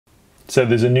So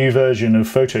there's a new version of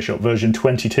Photoshop, version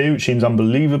 22, which seems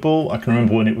unbelievable. I can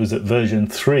remember when it was at version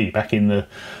 3 back in the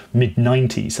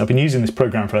mid-90s. I've been using this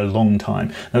program for a long time.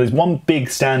 Now there's one big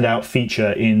standout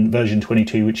feature in version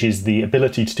 22, which is the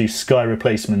ability to do sky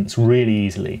replacements really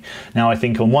easily. Now I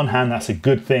think on one hand that's a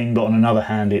good thing, but on another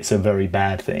hand it's a very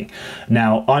bad thing.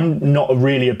 Now I'm not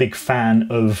really a big fan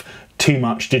of too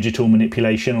much digital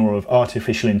manipulation or of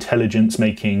artificial intelligence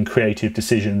making creative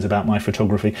decisions about my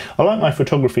photography. I like my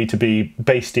photography to be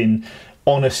based in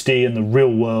honesty and the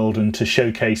real world, and to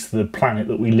showcase the planet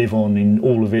that we live on in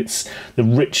all of its, the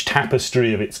rich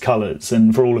tapestry of its colours,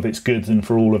 and for all of its goods and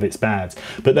for all of its bads.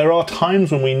 But there are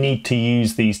times when we need to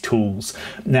use these tools.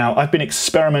 Now I've been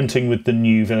experimenting with the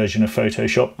new version of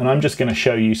Photoshop, and I'm just going to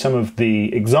show you some of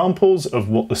the examples of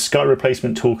what the sky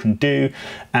replacement tool can do,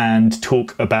 and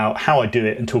talk about how I do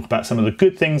it, and talk about some of the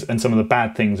good things and some of the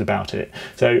bad things about it.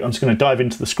 So I'm just going to dive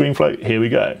into the screen flow. Here we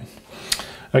go.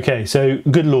 Okay, so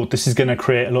good Lord, this is going to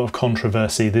create a lot of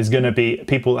controversy. There's going to be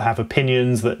people that have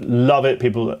opinions that love it,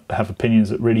 people that have opinions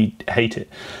that really hate it.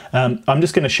 I'm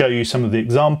just going to show you some of the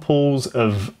examples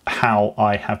of how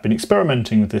I have been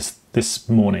experimenting with this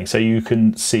morning, so you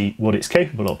can see what it's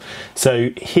capable of. So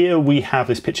here we have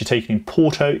this picture taken in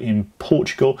Porto in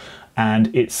Portugal, and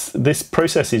this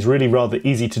process is really rather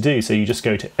easy to do. So you just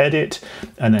go to edit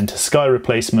and then to sky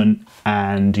replacement,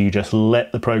 and you just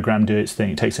let the program do its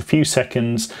thing. It takes a few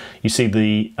seconds. You see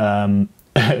the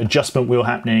adjustment wheel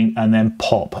happening, and then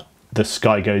pop, the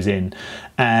sky goes in.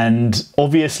 And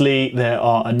obviously there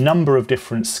are a number of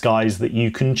different skies that you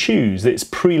can choose. It's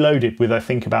preloaded with I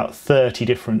think about 30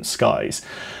 different skies.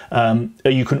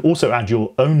 You can also add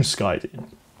your own skies in,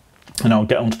 and I'll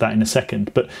get onto that in a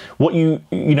second. But what you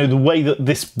know, the way that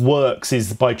this works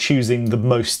is by choosing the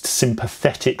most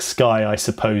sympathetic sky, I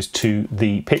suppose, to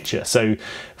the picture. So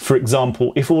for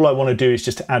example, if all I want to do is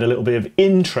just to add a little bit of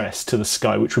interest to the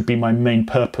sky, which would be my main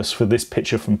purpose for this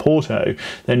picture from Porto,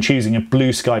 then choosing a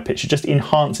blue sky picture just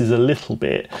enhances a little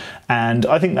bit, and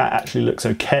I think that actually looks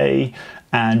okay.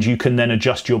 And you can then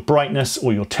adjust your brightness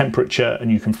or your temperature, and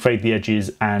you can fade the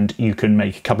edges, and you can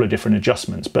make a couple of different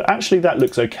adjustments. But actually that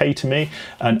looks okay to me,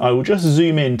 and I will just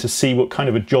zoom in to see what kind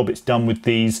of a job it's done with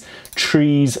these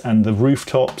trees and the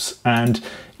rooftops. And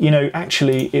you know,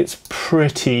 actually it's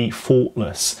pretty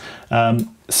faultless.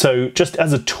 So just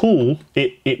as a tool,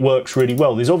 it works really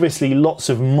well. There's obviously lots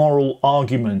of moral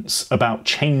arguments about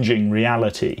changing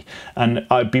reality, and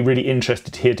I'd be really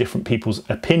interested to hear different people's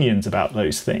opinions about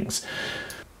those things.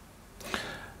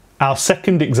 Our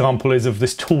second example is of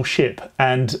this tall ship,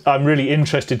 and I'm really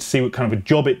interested to see what kind of a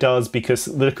job it does, because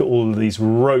look at all of these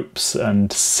ropes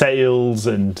and sails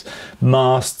and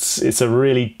masts. It's a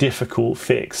really difficult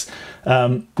fix.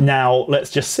 Now let's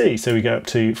just see. So we go up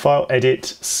to File, Edit,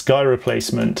 Sky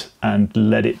Replacement, and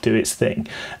let it do its thing.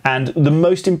 And the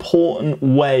most important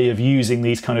way of using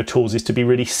these kind of tools is to be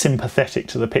really sympathetic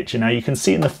to the picture. Now you can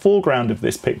see in the foreground of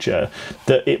this picture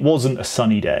that it wasn't a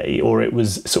sunny day, or it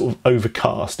was sort of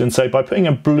overcast. And so by putting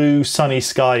a blue sunny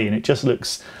sky in, it just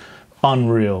looks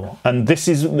unreal. And this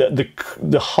is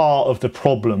the heart of the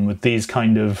problem with these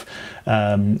kind of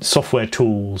software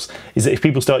tools, is that if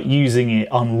people start using it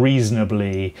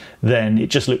unreasonably, then it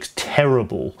just looks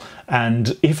terrible.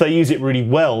 And if they use it really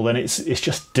well, then it's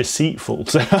just deceitful.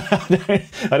 So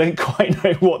I don't quite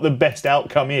know what the best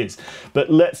outcome is, but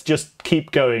let's just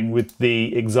keep going with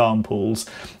the examples.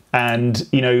 And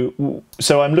you know,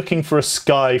 so I'm looking for a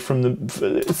sky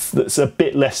that's a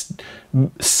bit less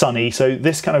sunny, so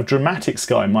this kind of dramatic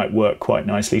sky might work quite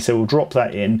nicely. So we'll drop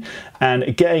that in, and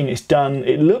again it's done,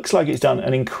 it looks like it's done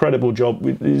an incredible job.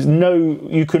 There's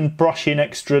you can brush in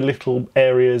extra little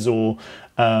areas, or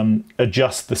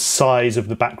adjust the size of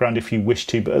the background if you wish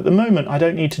to, but at the moment I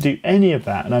don't need to do any of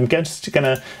that. And I'm just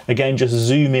gonna again just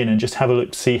zoom in and just have a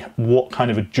look to see what kind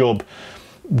of a job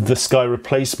the sky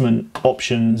replacement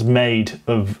options made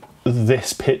of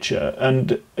this picture.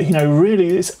 And you know,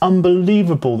 really it's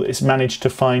unbelievable that it's managed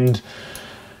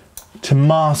to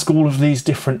mask all of these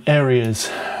different areas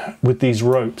with these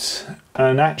ropes.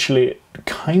 And actually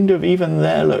kind of even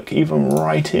there, look, even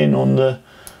right in on the,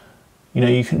 you know,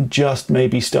 you can just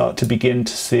maybe start to begin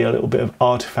to see a little bit of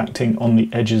artifacting on the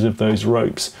edges of those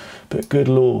ropes. But good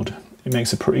Lord, it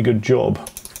makes a pretty good job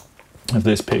of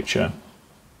this picture.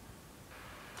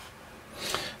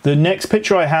 The next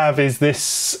picture I have is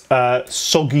this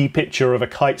soggy picture of a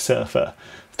kite surfer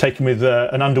taken with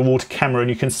an underwater camera, and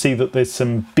you can see that there's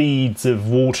some beads of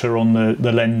water on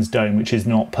the lens dome, which is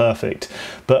not perfect.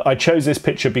 But I chose this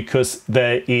picture because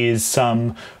there is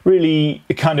some really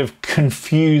kind of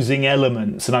confusing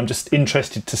elements, and I'm just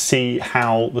interested to see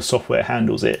how the software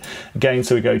handles it. Again,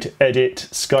 so we go to Edit,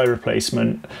 Sky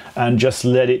Replacement, and just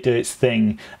let it do its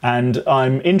thing. And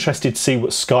I'm interested to see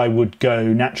what sky would go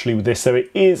naturally with this. So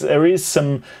there is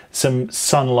some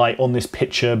sunlight on this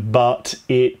picture, but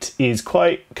it is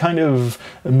quite kind of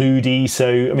moody. So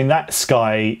I mean, that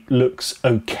sky looks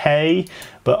okay,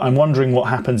 but I'm wondering what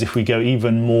happens if we go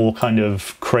even more kind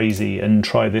of crazy and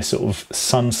try this sort of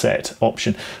sunset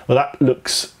option. Well, that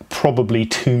looks probably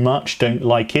too much, don't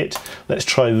like it. Let's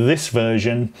try this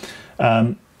version.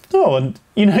 Oh, and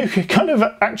you know, kind of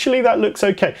actually that looks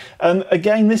okay. And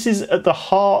again, this is at the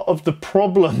heart of the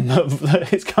problem of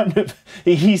it's kind of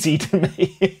easy to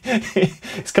me.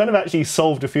 It's kind of actually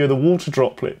solved a few of the water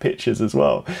droplet pictures as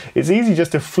well. It's easy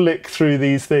just to flick through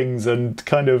these things and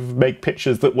kind of make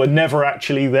pictures that were never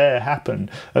actually there happen.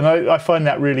 And I find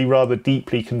that really rather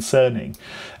deeply concerning.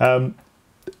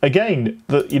 Again,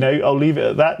 you know, I'll leave it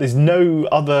at that. There's no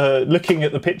other, looking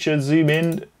at the picture, zoom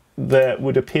in, there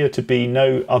would appear to be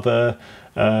no other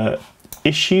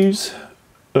issues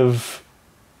of,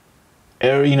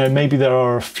 you know, maybe there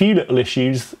are a few little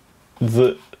issues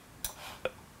that,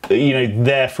 you know,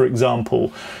 there, for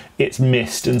example, it's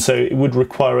missed, and so it would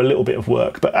require a little bit of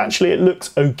work, but actually it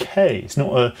looks okay. It's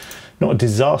not a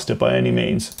disaster by any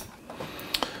means.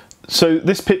 So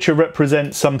this picture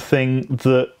represents something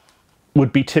that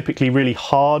would be typically really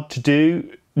hard to do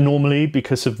normally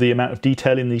because of the amount of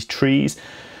detail in these trees.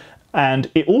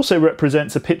 And it also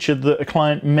represents a picture that a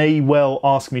client may well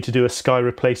ask me to do a sky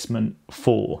replacement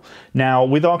for. Now,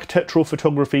 with architectural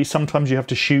photography, sometimes you have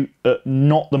to shoot at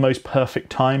not the most perfect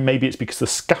time. Maybe it's because the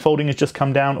scaffolding has just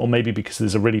come down, or maybe because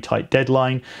there's a really tight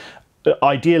deadline.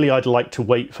 Ideally, I'd like to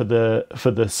wait for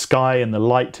the sky and the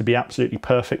light to be absolutely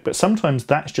perfect, but sometimes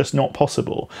that's just not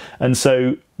possible. And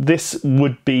so this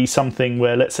would be something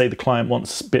where, let's say the client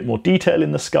wants a bit more detail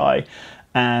in the sky,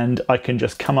 and I can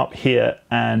just come up here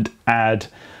and add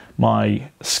my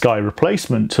sky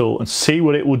replacement tool and see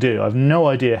what it will do. I have no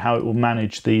idea how it will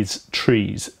manage these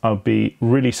trees. I'll be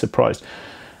really surprised.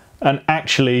 And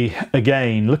actually,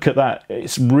 again, look at that.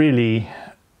 It's really,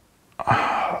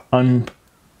 I'm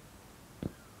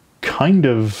kind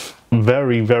of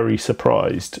very, very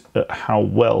surprised at how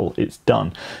well it's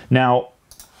done. Now,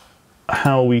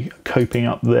 how are we coping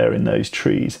up there in those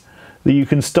trees? You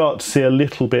can start to see a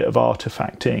little bit of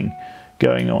artifacting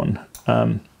going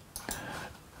on.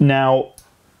 Now,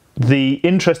 the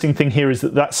interesting thing here is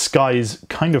that sky is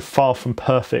kind of far from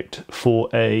perfect for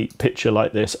a picture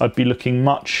like this. I'd be looking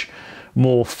much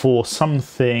more for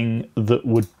something that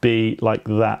would be like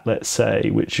that, let's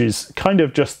say, which is kind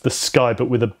of just the sky but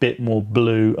with a bit more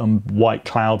blue and white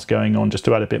clouds going on, just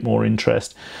to add a bit more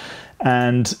interest.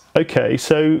 And okay,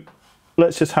 so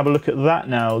let's just have a look at that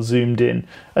now, zoomed in,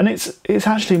 and it's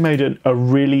actually made a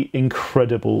really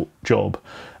incredible job.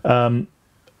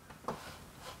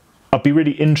 I'd be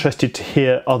really interested to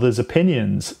hear others'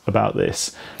 opinions about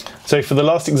this. So for the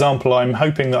last example, I'm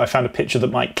hoping that I found a picture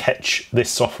that might catch this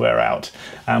software out,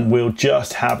 and we'll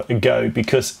just have a go,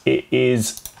 because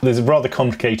there's a rather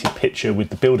complicated picture with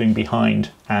the building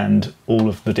behind and all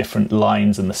of the different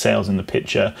lines and the sails in the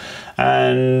picture.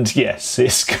 And yes,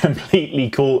 it's completely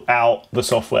caught out the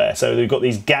software. So we've got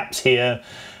these gaps here.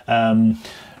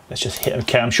 Let's just hit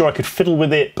OK. I'm sure I could fiddle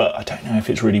with it, but I don't know if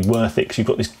it's really worth it, because you've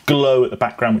got this glow at the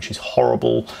background, which is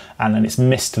horrible. And then it's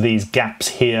missed these gaps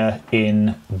here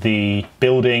in the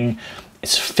building.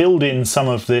 It's filled in some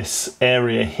of this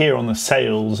area here on the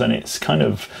sails, and it's kind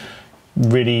of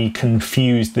really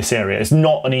confused this area. It's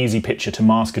not an easy picture to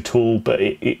mask at all, but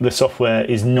the software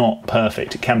is not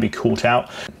perfect. It can be caught out.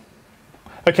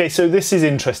 Okay, so this is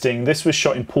interesting. This was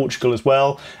shot in Portugal as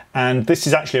well, and this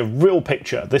is actually a real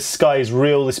picture. This sky is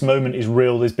real, this moment is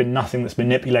real, there's been nothing that's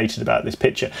manipulated about this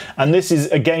picture. And this is,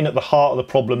 again, at the heart of the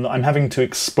problem, that I'm having to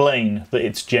explain that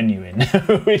it's genuine,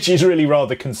 which is really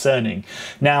rather concerning.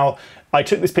 Now, I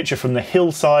took this picture from the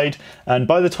hillside, and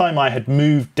by the time I had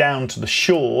moved down to the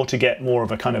shore to get more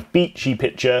of a kind of beachy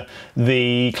picture,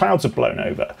 the clouds had blown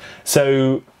over.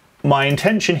 So my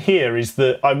intention here is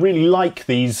that I really like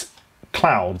these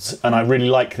clouds and I really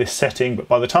like this setting, but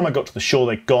by the time I got to the shore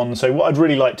they're gone. So what I'd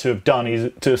really like to have done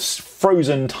is to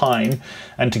frozen time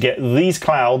and to get these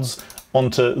clouds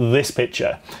onto this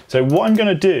picture. So what I'm going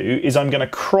to do is I'm going to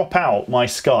crop out my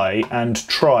sky and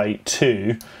try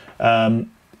to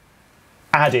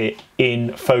add it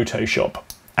in Photoshop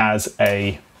as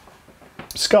a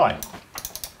sky.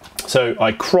 So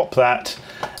I crop that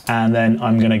and then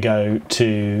I'm going to go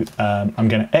to, I'm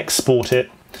going to export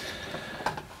it,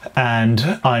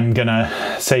 and I'm going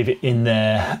to save it in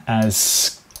there as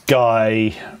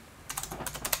sky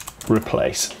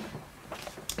replace,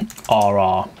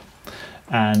 RR,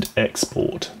 and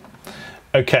export.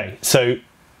 Okay, so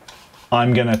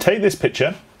I'm going to take this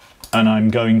picture and I'm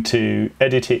going to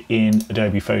edit it in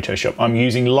Adobe Photoshop. I'm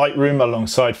using Lightroom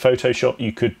alongside Photoshop.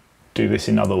 You could do this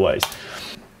in other ways.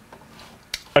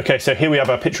 Okay, so here we have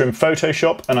our picture in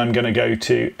Photoshop, and I'm going to go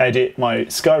to edit my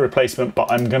sky replacement,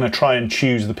 but I'm going to try and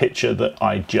choose the picture that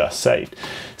I just saved.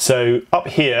 So up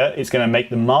here, it's going to make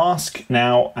the mask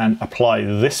now and apply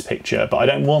this picture, but I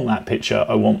don't want that picture,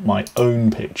 I want my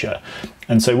own picture.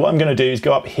 And so what I'm going to do is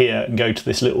go up here and go to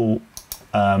this little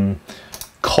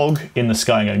cog in the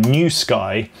sky and go new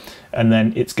sky, and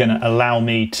then it's going to allow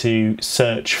me to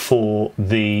search for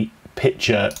the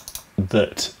picture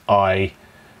that I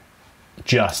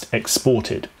just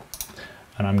exported,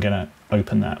 and I'm going to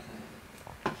open that.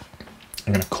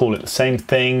 I'm going to call it the same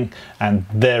thing, and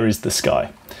there is the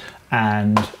sky,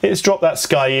 and it's dropped that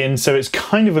sky in, so it's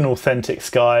kind of an authentic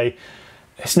sky.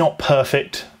 It's not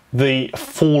perfect. The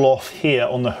fall off here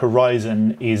on the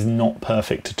horizon is not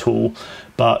perfect at all,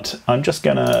 but I'm just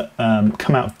going to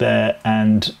come out there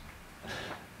and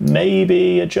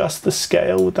maybe adjust the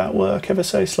scale. Would that work ever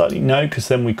so slightly? No, because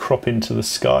then we crop into the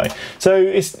sky. So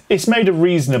it's made a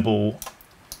reasonable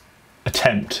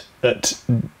attempt at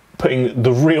putting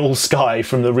the real sky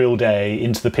from the real day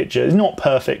into the picture. It's not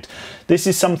perfect. This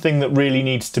is something that really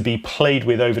needs to be played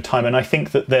with over time, and I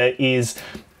think that there is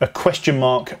a question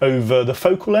mark over the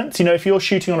focal length. You know, if you're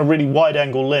shooting on a really wide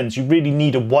angle lens, you really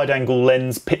need a wide angle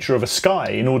lens picture of a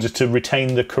sky in order to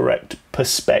retain the correct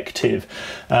perspective.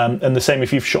 And the same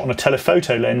if you've shot on a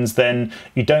telephoto lens, then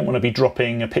you don't want to be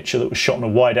dropping a picture that was shot on a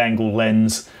wide angle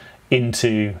lens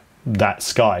into that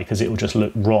sky, because it will just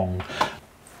look wrong.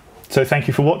 So thank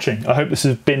you for watching. I hope this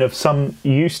has been of some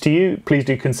use to you. Please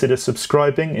do consider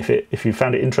subscribing if you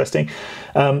found it interesting.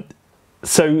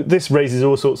 So this raises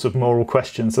all sorts of moral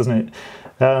questions, doesn't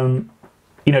it?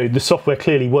 You know, the software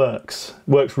clearly works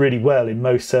really well in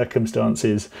most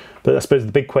circumstances, but I suppose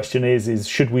the big question is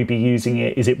should we be using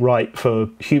it? Is it right for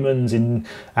humans in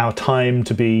our time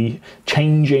to be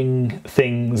changing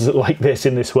things like this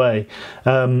in this way?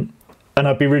 And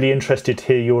I'd be really interested to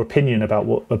hear your opinion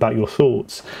about your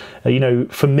thoughts. You know,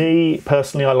 for me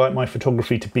personally, I like my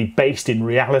photography to be based in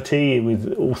reality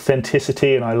with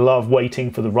authenticity, and I love waiting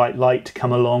for the right light to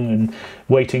come along and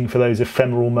waiting for those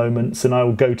ephemeral moments. And I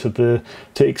will go to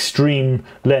extreme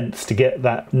lengths to get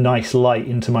that nice light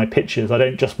into my pictures. I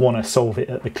don't just want to solve it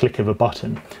at the click of a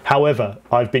button. However,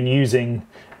 I've been using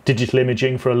digital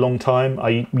imaging for a long time.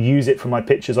 I use it for my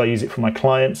pictures, I use it for my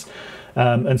clients.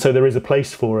 And so there is a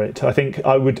place for it. I think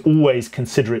I would always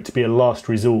consider it to be a last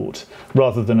resort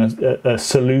rather than a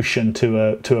solution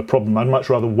to a problem. I'd much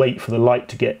rather wait for the light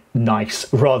to get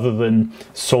nice rather than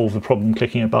solve the problem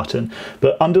clicking a button.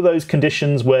 But under those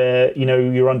conditions where, you know,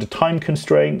 you're under time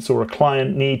constraints or a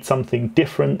client needs something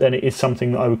different, then it is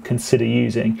something that I would consider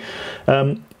using.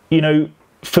 You know,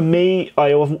 for me,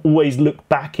 I always look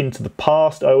back into the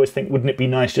past. I always think, wouldn't it be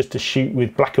nice just to shoot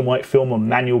with black and white film on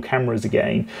manual cameras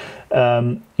again,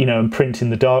 you know, and print in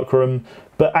the darkroom.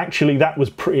 But actually that was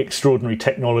pretty extraordinary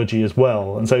technology as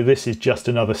well. And so this is just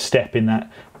another step in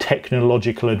that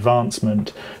technological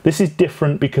advancement. This is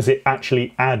different because it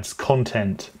actually adds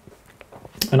content.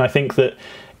 And I think that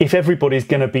if everybody's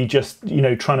going to be just, you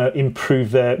know, trying to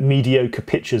improve their mediocre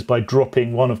pictures by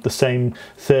dropping one of the same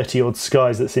 30-odd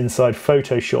skies that's inside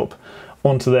Photoshop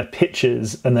onto their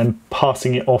pictures and then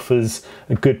passing it off as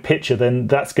a good picture, then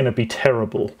that's going to be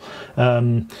terrible.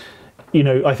 You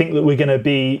know, I think that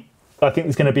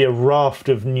there's going to be a raft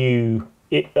of new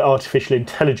artificial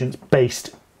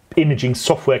intelligence-based imaging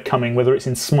software coming, whether it's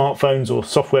in smartphones or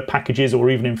software packages or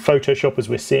even in Photoshop, as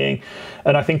we're seeing.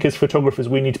 And I think as photographers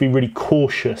we need to be really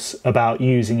cautious about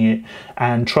using it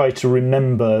and try to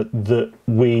remember that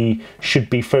we should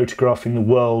be photographing the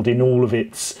world in all of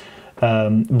its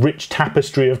rich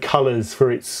tapestry of colours,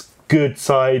 for its good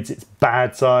sides, its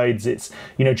bad sides. It's,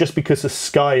 you know, just because the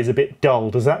sky is a bit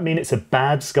dull, does that mean it's a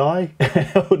bad sky?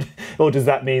 Or does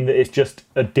that mean that it's just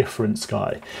a different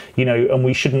sky? You know, and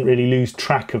we shouldn't really lose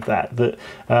track of that,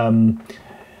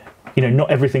 you know,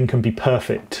 not everything can be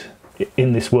perfect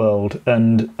in this world.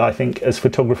 And I think as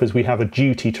photographers we have a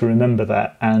duty to remember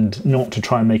that and not to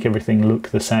try and make everything look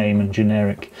the same and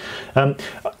generic.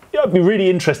 I'd be really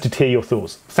interested to hear your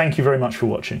thoughts. Thank you very much for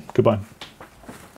watching. Goodbye.